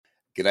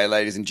G'day,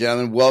 ladies and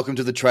gentlemen. Welcome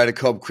to the Trader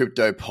Cobb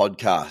Crypto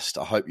Podcast.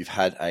 I hope you've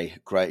had a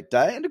great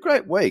day and a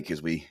great week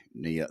as we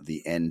near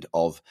the end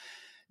of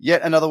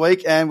yet another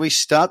week. And we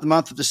start the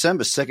month of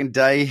December, second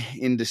day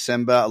in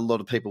December. A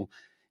lot of people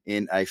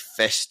in a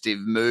festive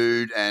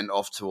mood and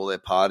off to all their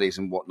parties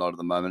and whatnot at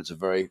the moment. It's a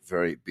very,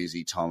 very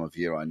busy time of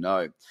year, I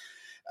know.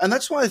 And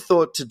that's why I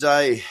thought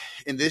today,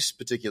 in this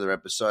particular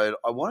episode,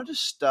 I wanted to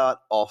start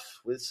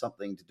off with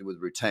something to do with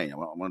routine. I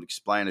want to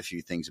explain a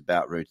few things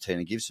about routine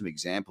and give some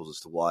examples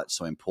as to why it's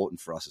so important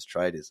for us as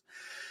traders.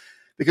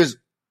 Because,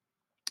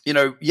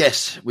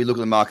 yes, we look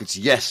at the markets.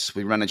 Yes,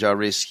 we manage our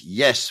risk.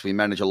 Yes, we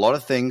manage a lot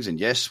of things. And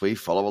yes, we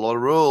follow a lot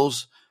of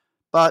rules.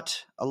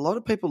 But a lot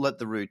of people let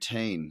the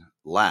routine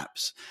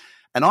lapse.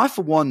 And I,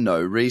 for one,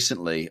 know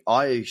recently,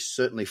 I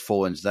certainly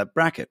fall into that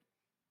bracket.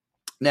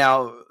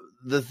 Now,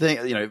 the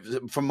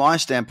thing, from my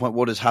standpoint,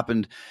 what has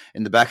happened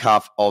in the back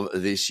half of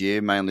this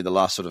year, mainly the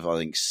last sort of, I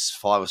think,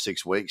 5 or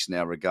 6 weeks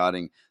now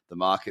regarding the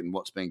market and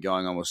what's been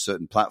going on with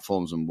certain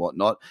platforms and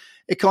whatnot,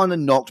 it kind of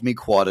knocked me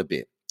quite a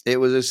bit. It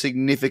was a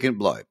significant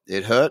blow.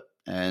 It hurt,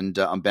 and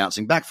I'm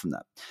bouncing back from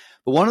that.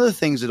 But one of the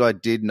things that I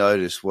did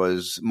notice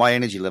was my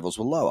energy levels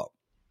were lower.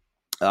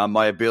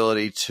 My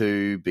ability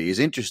to be as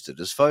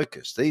interested, as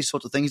focused, these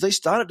sorts of things, they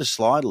started to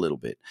slide a little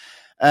bit.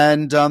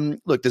 And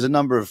look, there's a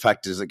number of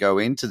factors that go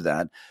into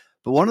that.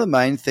 But one of the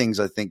main things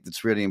I think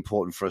that's really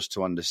important for us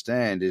to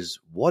understand is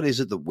what is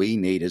it that we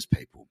need as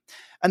people?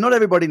 And not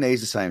everybody needs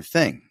the same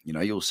thing.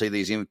 You'll see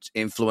these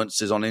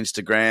influencers on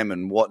Instagram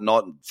and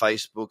whatnot, and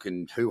Facebook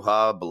and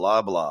hoo-ha,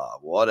 blah, blah,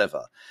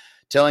 whatever,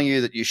 telling you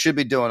that you should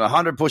be doing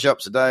 100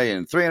 push-ups a day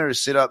and 300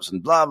 sit-ups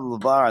and blah, blah,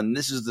 blah, and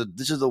this is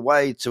the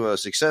way to a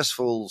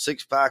successful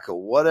six-pack or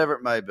whatever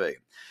it may be.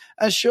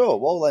 And sure,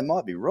 while they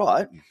might be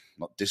right,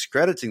 not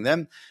discrediting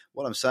them,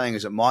 what I'm saying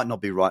is it might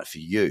not be right for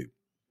you.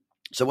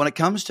 So when it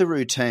comes to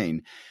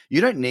routine,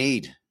 you don't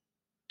need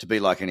to be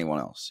like anyone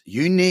else.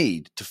 You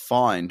need to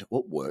find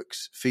what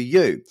works for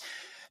you.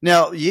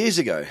 Now, years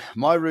ago,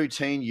 my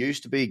routine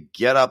used to be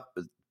get up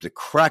at the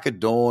crack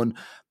of dawn,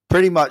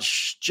 pretty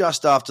much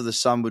just after the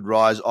sun would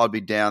rise. I'd be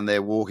down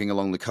there walking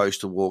along the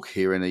coastal walk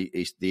here in the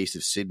east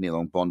of Sydney,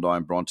 along Bondi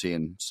and Bronte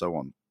and so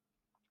on.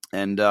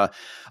 And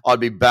I'd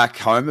be back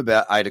home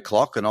about 8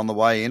 o'clock, and on the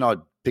way in, I'd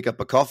pick up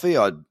a coffee.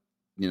 I'd,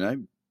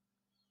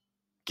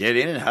 get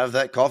in and have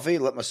that coffee,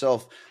 let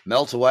myself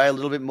melt away a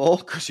little bit more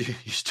because you're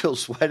still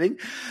sweating.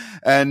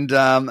 And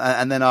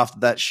then after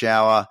that,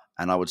 shower,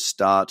 and I would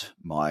start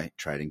my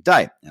trading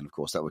day. And, of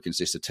course, that would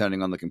consist of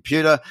turning on the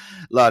computer,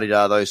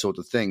 la-di-da, those sorts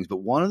of things.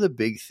 But one of the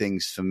big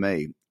things for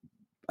me,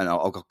 and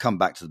I'll come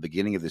back to the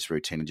beginning of this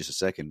routine in just a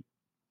second,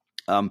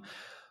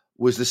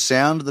 was the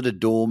sound that a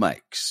door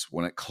makes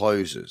when it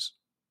closes.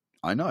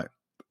 I know.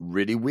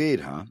 Really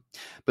weird, huh?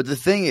 But the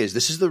thing is,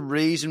 this is the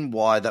reason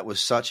why that was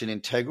such an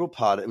integral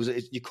part.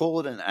 You call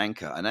it an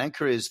anchor. An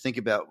anchor is, think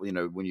about,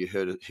 when you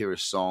hear a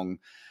song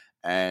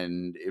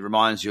and it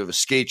reminds you of a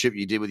ski trip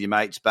you did with your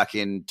mates back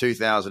in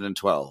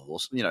 2012 or,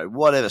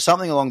 whatever,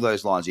 something along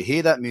those lines. You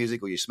hear that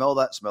music or you smell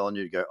that smell and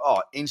you go,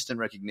 oh,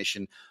 instant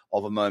recognition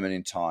of a moment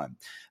in time.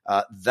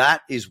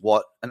 That is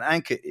what an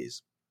anchor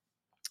is.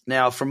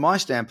 Now, from my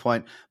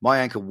standpoint, my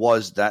anchor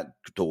was that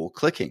door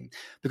clicking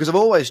because I've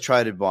always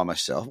traded by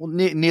myself. Well,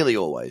 nearly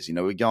always.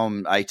 We're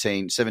going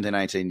 17,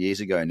 18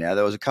 years ago now.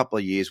 There was a couple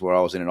of years where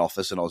I was in an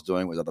office and I was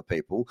doing it with other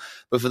people.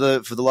 But for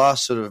the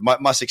last sort of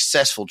my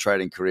successful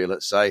trading career,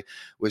 let's say,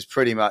 was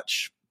pretty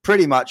much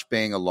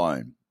being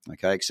alone.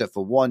 Okay, except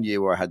for 1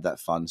 year where I had that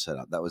fund set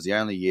up. That was the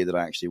only year that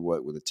I actually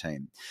worked with a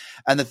team.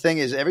 And the thing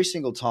is, every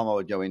single time I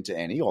would go into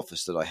any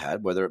office that I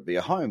had, whether it be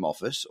a home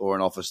office or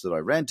an office that I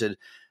rented,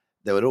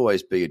 there would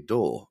always be a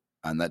door,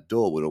 and that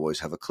door would always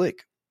have a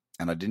click.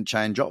 And I didn't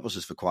change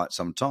offices for quite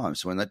some time.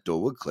 So when that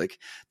door would click,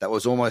 that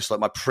was almost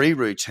like my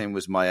pre-routine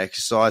was my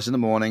exercise in the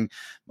morning,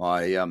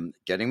 my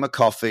getting my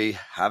coffee,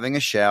 having a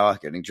shower,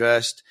 getting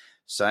dressed,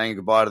 saying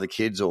goodbye to the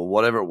kids or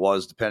whatever it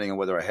was, depending on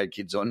whether I had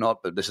kids or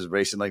not, but this is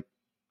recently,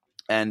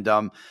 and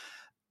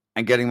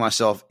getting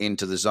myself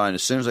into the zone.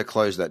 As soon as I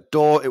closed that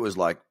door, it was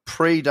like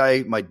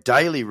pre-day, my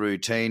daily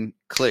routine,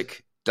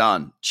 click,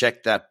 done,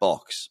 check that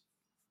box.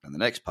 And the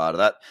next part of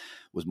that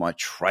was my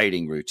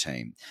trading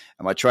routine.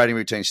 And my trading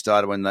routine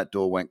started when that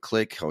door went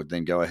click. I would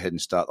then go ahead and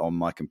start on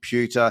my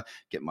computer,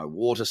 get my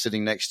water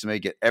sitting next to me,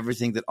 get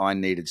everything that I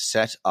needed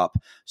set up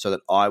so that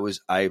I was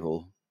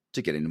able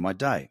to get into my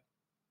day.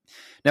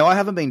 Now, I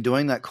haven't been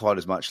doing that quite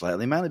as much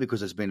lately, mainly because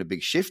there's been a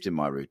big shift in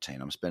my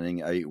routine. I'm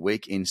spending a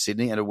week in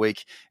Sydney and a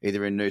week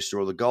either in Noosa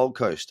or the Gold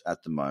Coast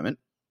at the moment.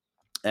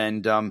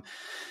 And I'm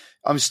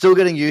still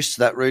getting used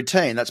to that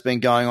routine. That's been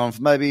going on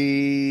for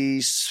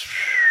maybe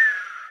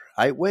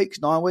 8 weeks,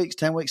 9 weeks,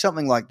 10 weeks,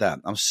 something like that.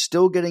 I'm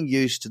still getting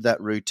used to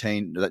that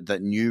routine,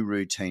 that new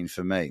routine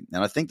for me.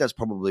 And I think that's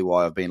probably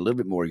why I've been a little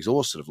bit more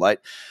exhausted of late,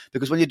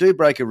 because when you do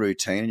break a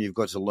routine and you've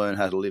got to learn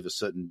how to live a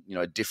certain,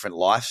 a different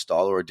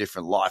lifestyle or a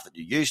different life that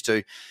you're used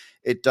to,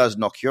 it does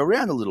knock you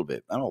around a little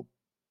bit. And I'll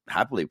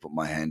happily put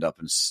my hand up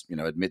and,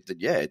 admit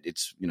that, yeah,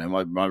 it's,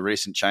 my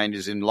recent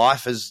changes in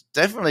life has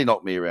definitely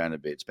knocked me around a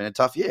bit. It's been a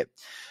tough year.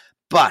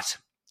 But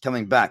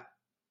coming back,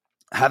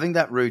 having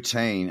that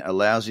routine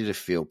allows you to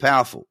feel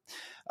powerful.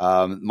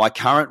 My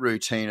current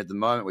routine at the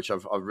moment, which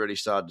I've really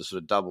started to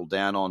sort of double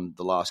down on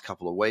the last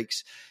couple of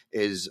weeks,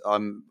 is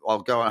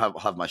I'll go and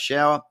have my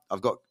shower.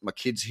 I've got my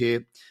kids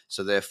here,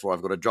 so therefore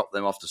I've got to drop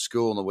them off to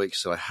school in the week,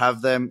 so I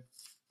have them,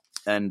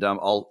 and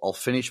I'll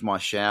finish my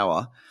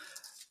shower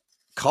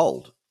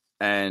cold,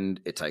 and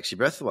it takes your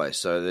breath away.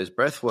 So there's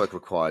breath work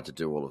required to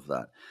do all of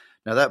that.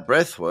 Now that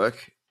breath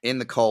work in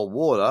the cold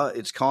water,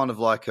 it's kind of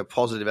like a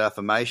positive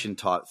affirmation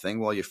type thing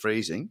while you're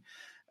freezing.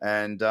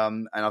 And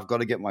I've got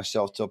to get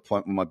myself to a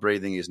point where my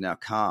breathing is now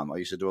calm. I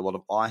used to do a lot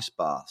of ice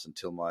baths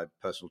until my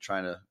personal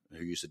trainer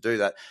who used to do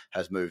that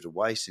has moved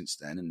away since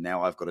then. And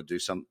now I've got to do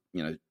some,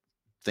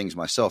 things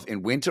myself.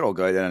 In winter, I'll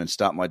go down and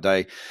start my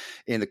day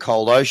in the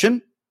cold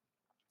ocean.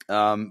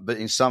 But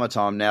in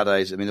summertime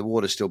nowadays, the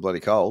water's still bloody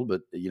cold,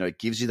 but, it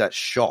gives you that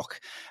shock.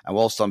 And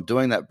whilst I'm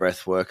doing that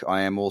breath work,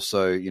 I am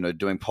also,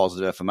 doing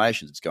positive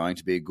affirmations. It's going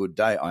to be a good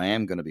day. I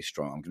am going to be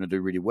strong. I'm going to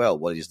do really well.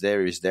 What is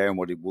there, and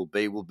what it will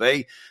be,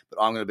 but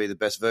I'm going to be the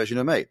best version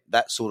of me.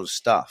 That sort of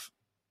stuff.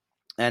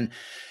 And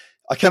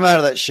I come out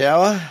of that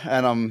shower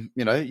and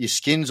your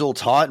skin's all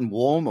tight and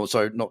warm, or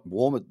sorry, not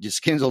warm, your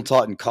skin's all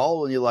tight and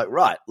cold. And you're like,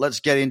 right,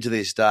 let's get into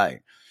this day.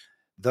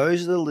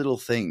 Those are the little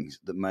things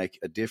that make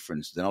a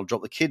difference. Then I'll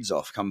drop the kids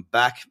off, come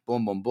back,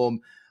 boom, boom, boom.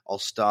 I'll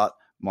start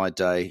my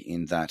day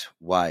in that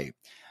way.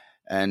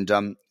 And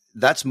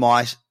that's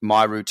my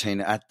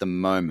routine at the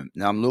moment.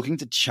 Now, I'm looking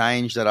to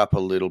change that up a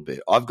little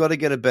bit. I've got to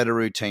get a better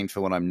routine for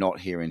when I'm not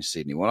here in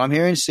Sydney. When I'm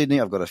here in Sydney,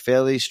 I've got a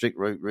fairly strict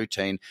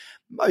routine,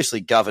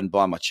 mostly governed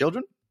by my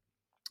children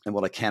and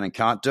what I can and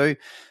can't do.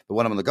 But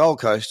when I'm on the Gold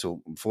Coast,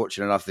 or I'm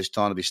fortunate enough this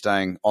time to be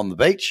staying on the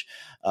beach,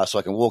 so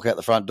I can walk out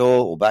the front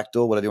door or back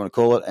door, whatever you want to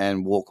call it,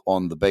 and walk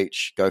on the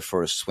beach, go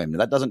for a swim. Now,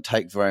 that doesn't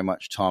take very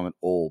much time at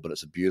all, but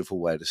it's a beautiful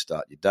way to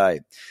start your day.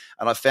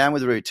 And I found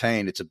with the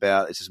routine, it's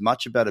as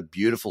much about a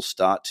beautiful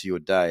start to your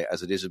day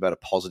as it is about a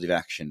positive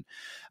action.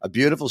 A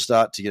beautiful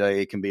start to your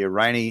day, it can be a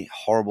rainy,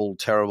 horrible,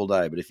 terrible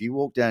day, but if you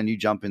walk down, you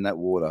jump in that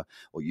water,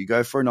 or you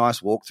go for a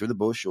nice walk through the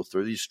bush or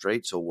through the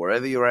streets or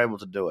wherever you're able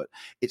to do it,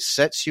 it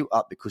sets you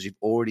up because you've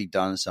already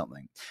done something.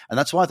 And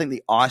that's why I think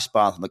the ice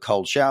bath and the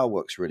cold shower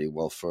works really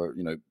well for,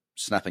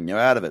 snapping you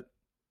out of it.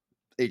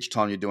 Each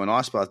time you do an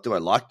ice bath, do I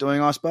like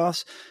doing ice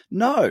baths?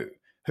 No.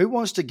 Who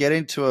wants to get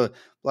into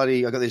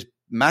I got this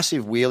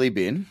massive wheelie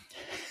bin.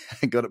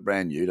 I got it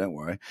brand new, don't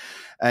worry.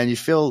 And you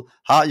fill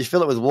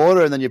it with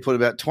water, and then you put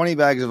about 20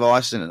 bags of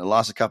ice in it. It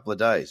lasts a couple of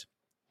days.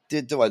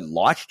 Do I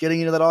like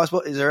getting into that ice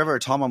bath? Is there ever a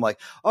time I'm like,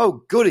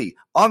 oh, goody,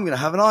 I'm going to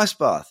have an ice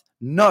bath?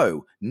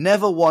 No,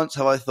 never once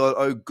have I thought,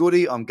 oh,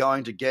 goody, I'm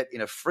going to get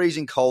in a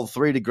freezing cold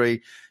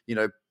 3-degree,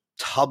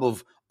 tub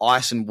of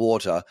ice and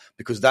water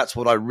because that's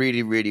what I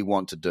really, really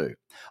want to do.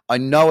 I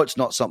know it's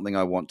not something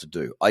I want to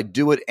do. I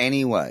do it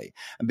anyway.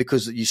 And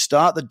because you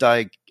start the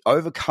day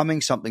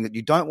overcoming something that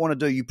you don't want to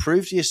do, you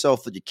prove to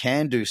yourself that you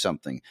can do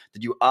something,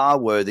 that you are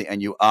worthy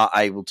and you are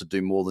able to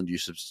do more than you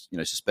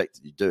suspect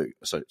that you do.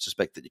 So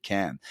suspect that you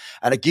can.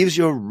 And it gives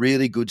you a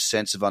really good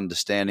sense of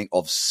understanding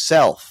of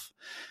self.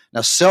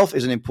 Now, self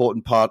is an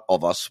important part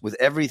of us with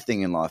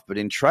everything in life, but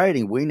in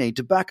trading, we need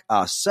to back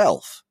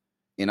ourselves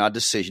in our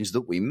decisions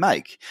that we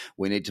make.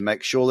 We need to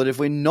make sure that if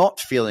we're not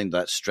feeling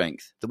that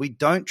strength, that we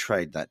don't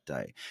trade that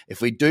day.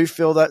 If we do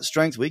feel that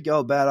strength, we go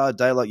about our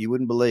day like you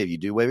wouldn't believe. You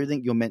do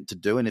everything you're meant to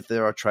do, and if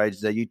there are trades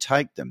there, you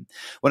take them.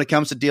 When it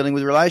comes to dealing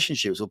with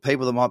relationships or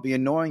people that might be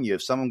annoying you,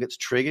 if someone gets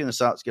triggered and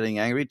starts getting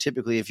angry,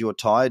 typically if you're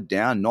tired,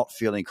 down, not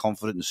feeling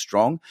confident and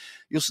strong,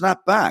 you'll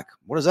snap back.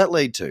 What does that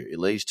lead to? It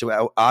leads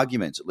to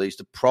arguments. It leads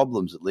to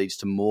problems. It leads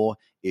to more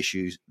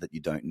issues that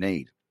you don't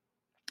need.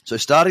 So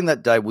starting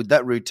that day with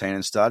that routine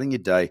and starting your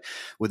day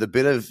with a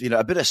bit of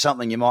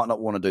something you might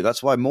not want to do.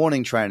 That's why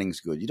morning training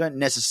is good. You don't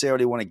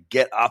necessarily want to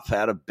get up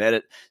out of bed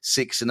at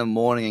 6 a.m.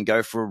 and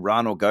go for a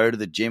run or go to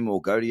the gym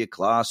or go to your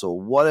class or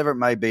whatever it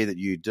may be that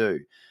you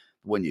do.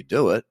 When you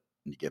do it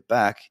and you get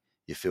back,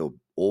 you feel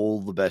all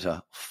the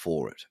better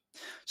for it.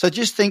 So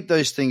just think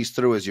those things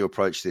through as you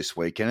approach this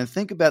weekend and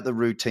think about the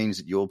routines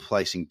that you're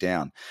placing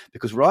down,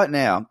 because right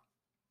now,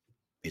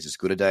 is as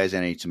good a day as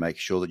any to make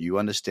sure that you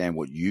understand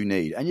what you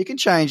need. And you can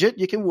change it.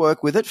 You can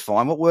work with it.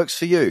 Find what works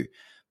for you.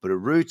 But a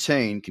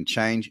routine can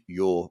change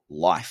your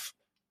life.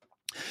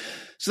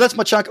 So that's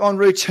my chunk on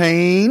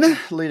routine,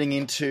 leading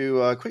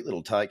into a quick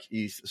little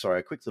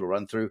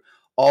run through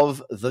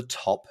of the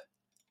top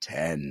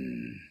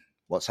 10.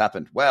 What's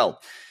happened? Well,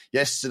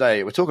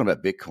 yesterday, we're talking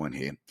about Bitcoin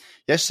here.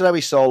 Yesterday,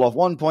 we sold off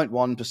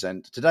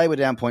 1.1%. Today, we're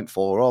down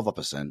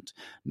 0.4%.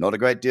 Not a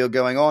great deal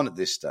going on at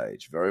this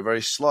stage. Very,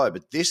 very slow.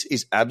 But this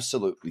is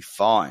absolutely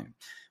fine.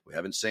 We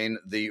haven't seen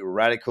the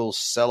radical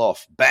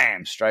sell-off.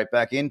 Bam! Straight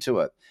back into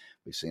it.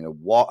 We've seen not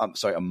wild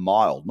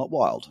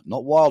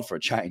for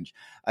a change,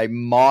 a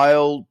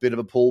mild bit of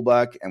a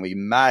pullback, and we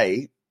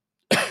may,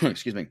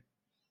 excuse me,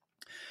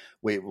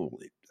 let me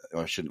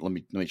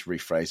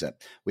rephrase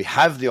that. We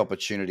have the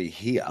opportunity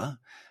here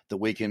that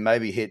we can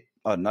maybe hit,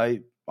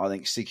 I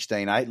think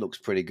 16.8 looks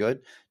pretty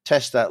good.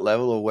 Test that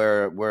level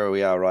or where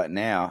we are right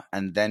now,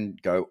 and then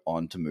go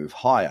on to move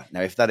higher.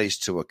 Now, if that is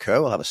to occur,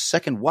 we'll have a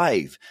second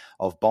wave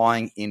of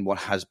buying in what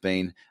has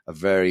been a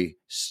very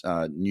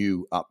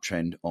new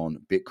uptrend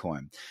on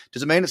Bitcoin.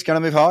 Does it mean it's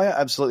going to move higher?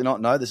 Absolutely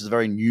not. No, this is a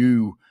very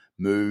new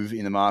move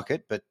in the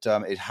market, but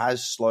it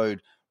has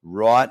slowed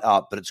right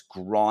up, but it's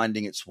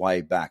grinding its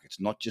way back.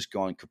 It's not just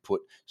going kaput,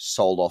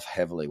 sold off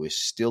heavily. We're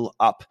still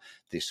up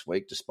this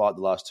week, despite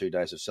the last 2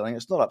 days of selling.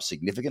 It's not up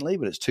significantly,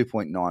 but it's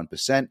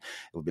 2.9%. It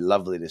would be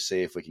lovely to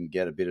see if we can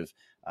get a bit of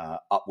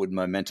upward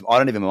momentum. I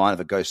don't even mind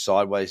if it goes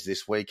sideways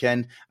this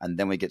weekend, and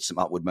then we get some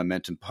upward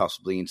momentum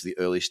possibly into the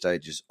early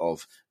stages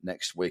of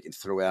next week and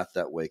throughout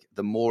that week.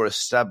 The more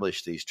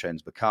established these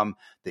trends become,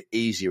 the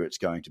easier it's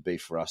going to be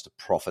for us to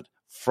profit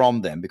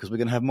from them because we're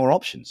going to have more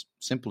options.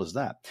 Simple as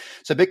that.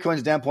 So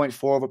Bitcoin's down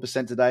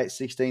 0.4% today at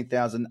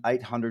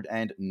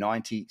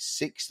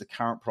 16,896, the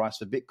current price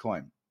for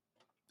Bitcoin.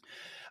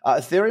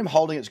 Ethereum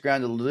holding its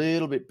ground a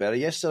little bit better.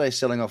 Yesterday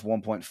selling off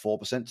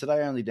 1.4%.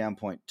 Today only down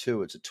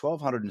 0.2%. It's at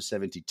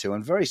 1,272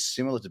 and very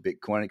similar to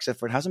Bitcoin, except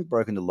for it hasn't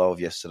broken the low of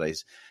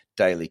yesterday's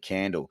daily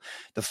candle.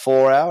 The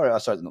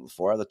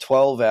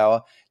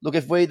 12-hour. Look,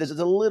 there's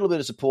a little bit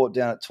of support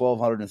down at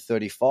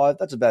 1,235.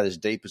 That's about as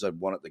deep as I'd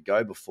want it to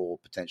go before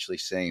potentially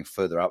seeing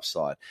further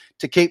upside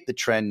to keep the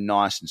trend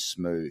nice and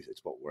smooth.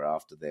 It's what we're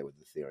after there with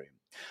Ethereum.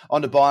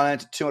 On to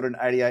Binance,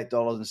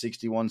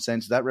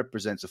 $288.61. That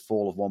represents a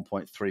fall of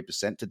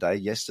 1.3% today.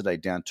 Yesterday,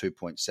 down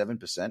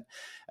 2.7%.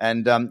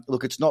 And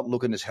look, it's not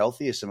looking as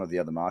healthy as some of the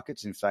other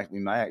markets. In fact, we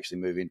may actually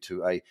move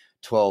into a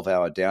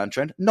 12-hour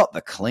downtrend. Not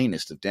the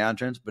cleanest of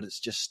downtrends, but it's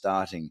just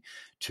starting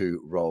to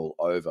roll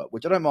over,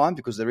 which I don't mind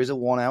because there is a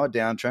 1-hour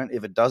downtrend.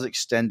 If it does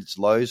extend its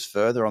lows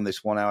further on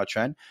this 1-hour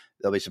trend,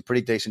 there'll be some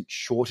pretty decent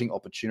shorting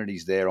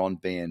opportunities there on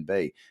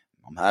BNB.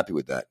 I'm happy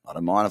with that. I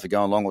don't mind if we're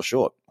going long or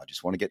short. I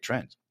just want to get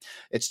trends.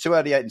 It's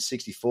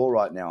 288.64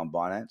 right now on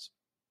Binance.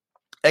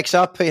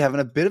 XRP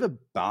having a bit of a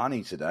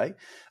Barney today.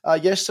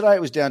 Yesterday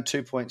it was down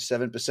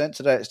 2.7%.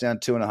 Today it's down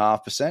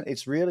 2.5%.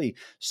 It's really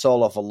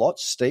sold off a lot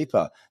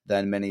steeper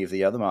than many of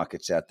the other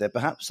markets out there.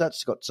 Perhaps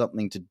that's got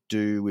something to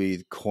do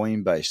with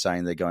Coinbase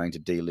saying they're going to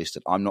delist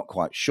it. I'm not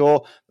quite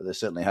sure, but there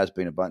certainly has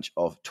been a bunch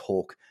of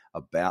talk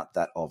about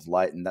that of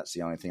late, and that's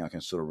the only thing I can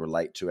sort of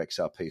relate to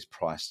XRP's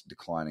price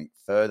declining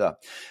further.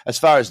 As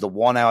far as the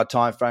 1-hour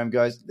time frame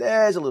goes,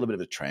 there's a little bit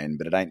of a trend,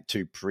 but it ain't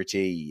too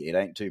pretty. It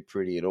ain't too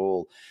pretty at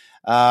all.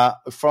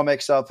 From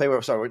XRP, we're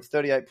at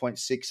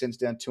 38.6 cents,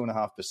 down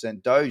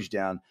 2.5%. Doge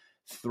down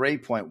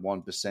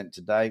 3.1%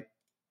 today.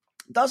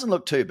 Doesn't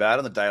look too bad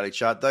on the daily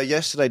chart, though.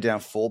 Yesterday down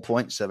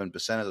 4.7%.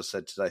 As I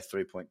said, today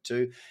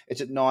 3.2.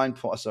 It's at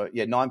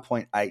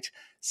 9.8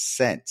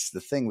 cents.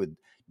 The thing with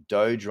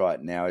Doge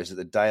right now is that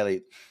the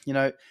daily,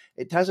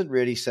 it hasn't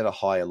really set a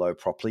higher low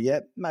properly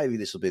yet. Maybe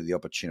this will be the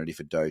opportunity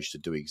for Doge to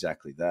do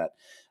exactly that.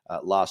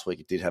 Last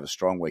week it did have a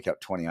strong week,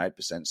 up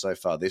 28%. So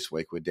far this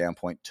week we're down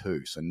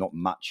 0.2, so not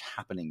much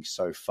happening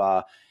so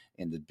far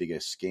in the bigger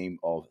scheme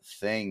of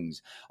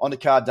things. On to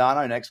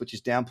Cardano next, which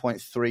is down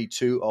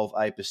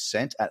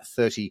 0.32% at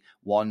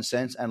 31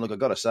 cents. And look, I've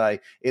got to say,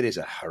 it is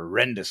a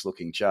horrendous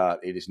looking chart.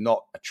 It is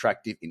not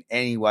attractive in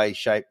any way,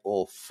 shape,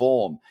 or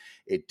form.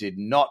 It did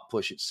not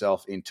push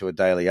itself into a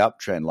daily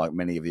uptrend like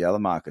many of the other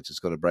markets. It's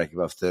got to break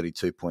above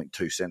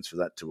 32.2 cents for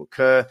that to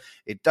occur.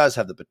 It does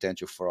have the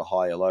potential for a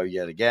higher low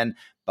yet again,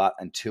 but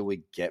until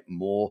we get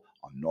more,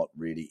 I'm not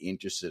really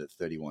interested at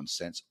 31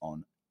 cents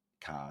on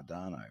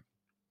Cardano.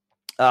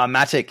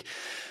 Matic.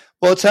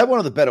 Well, it's had one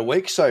of the better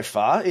weeks so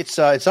far. It's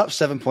up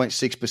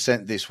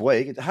 7.6% this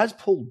week. It has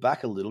pulled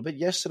back a little bit.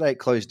 Yesterday, it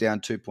closed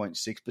down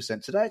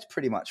 2.6%. Today, it's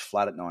pretty much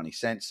flat at 90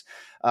 cents.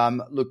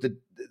 Look,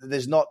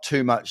 there's not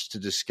too much to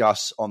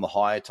discuss on the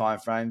higher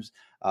timeframes,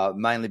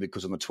 mainly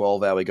because on the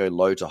 12-hour, we go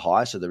low to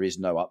high, so there is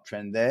no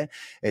uptrend there.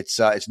 It's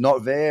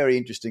not very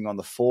interesting on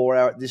the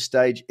 4-hour at this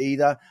stage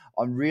either.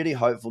 I'm really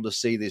hopeful to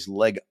see this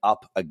leg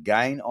up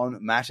again on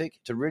Matic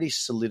to really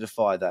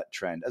solidify that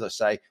trend. As I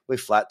say, we're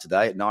flat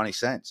today at 90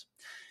 cents.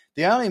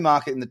 The only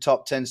market in the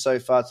top 10 so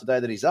far today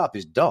that is up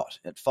is DOT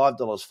at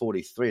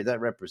 $5.43. That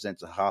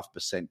represents a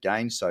 0.5%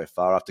 gain so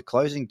far after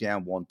closing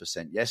down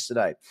 1%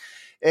 yesterday.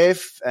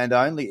 If and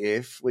only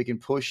if we can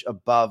push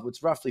above,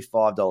 it's roughly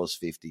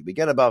 $5.50. We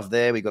get above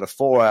there, we got a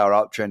 4-hour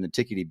uptrend and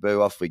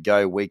tickety-boo, off we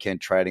go,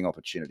 weekend trading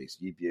opportunities.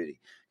 You beauty.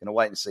 Going to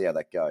wait and see how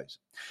that goes.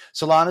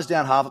 Solana's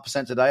down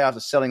 0.5% today after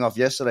selling off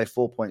yesterday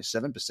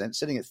 4.7%,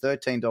 sitting at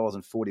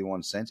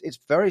 $13.41. It's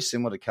very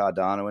similar to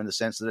Cardano in the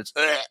sense that it's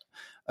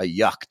a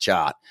yuck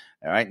chart.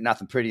 There ain't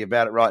nothing pretty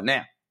about it right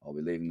now. I'll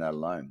be leaving that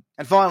alone.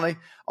 And finally,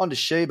 on to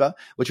Shiba,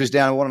 which was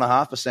down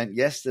 1.5%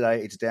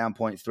 yesterday. It's down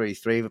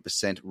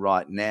 0.33%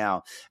 right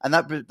now. And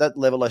that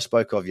level I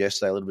spoke of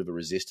yesterday, a little bit of a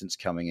resistance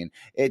coming in,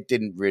 it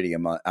didn't really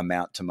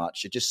amount to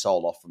much. It just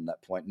sold off from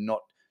that point,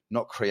 not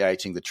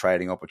creating the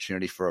trading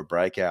opportunity for a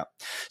breakout.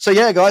 So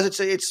yeah, guys,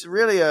 it's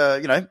really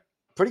a,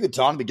 pretty good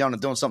time to be going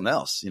and doing something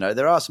else.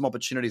 There are some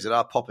opportunities that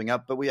are popping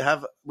up, but we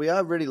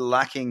are really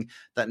lacking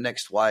that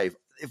next wave.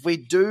 If we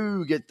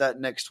do get that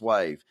next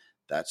wave,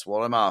 that's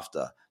what I'm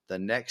after. the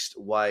next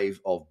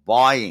wave of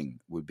buying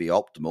would be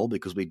optimal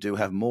because we do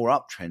have more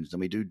uptrends than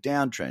we do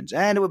downtrends.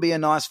 And it would be a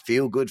nice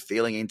feel-good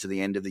feeling into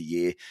the end of the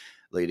year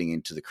leading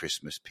into the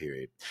Christmas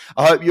period.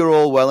 I hope you're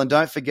all well. And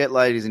don't forget,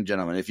 ladies and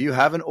gentlemen, if you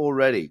haven't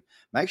already,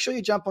 make sure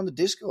you jump on the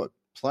Discord.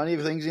 Plenty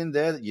of things in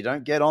there that you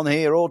don't get on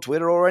here or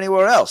Twitter or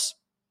anywhere else,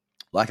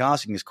 like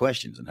asking us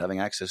questions and having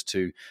access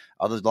to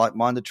others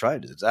like-minded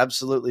traders. It's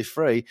absolutely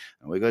free.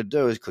 And what you've got to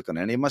do is click on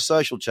any of my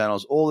social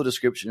channels or the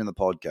description in the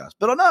podcast.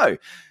 But I know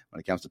when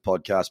it comes to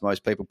podcasts,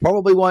 most people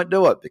probably won't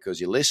do it because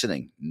you're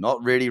listening,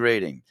 not really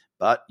reading.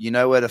 But you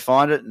know where to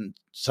find it. And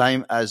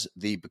same as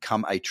the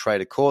Become a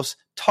Trader course,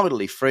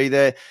 totally free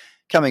there.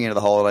 Coming into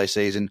the holiday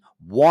season,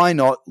 why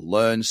not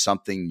learn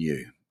something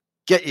new?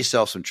 Get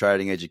yourself some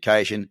trading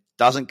education.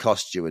 Doesn't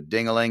cost you a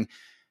ding-a-ling,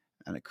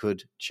 and it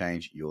could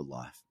change your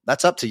life.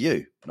 That's up to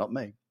you, not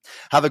me.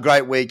 Have a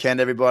great weekend,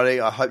 everybody.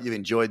 I hope you've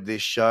enjoyed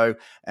this show,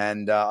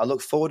 and I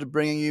look forward to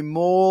bringing you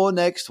more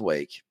next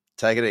week.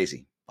 Take it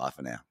easy. Bye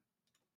for now.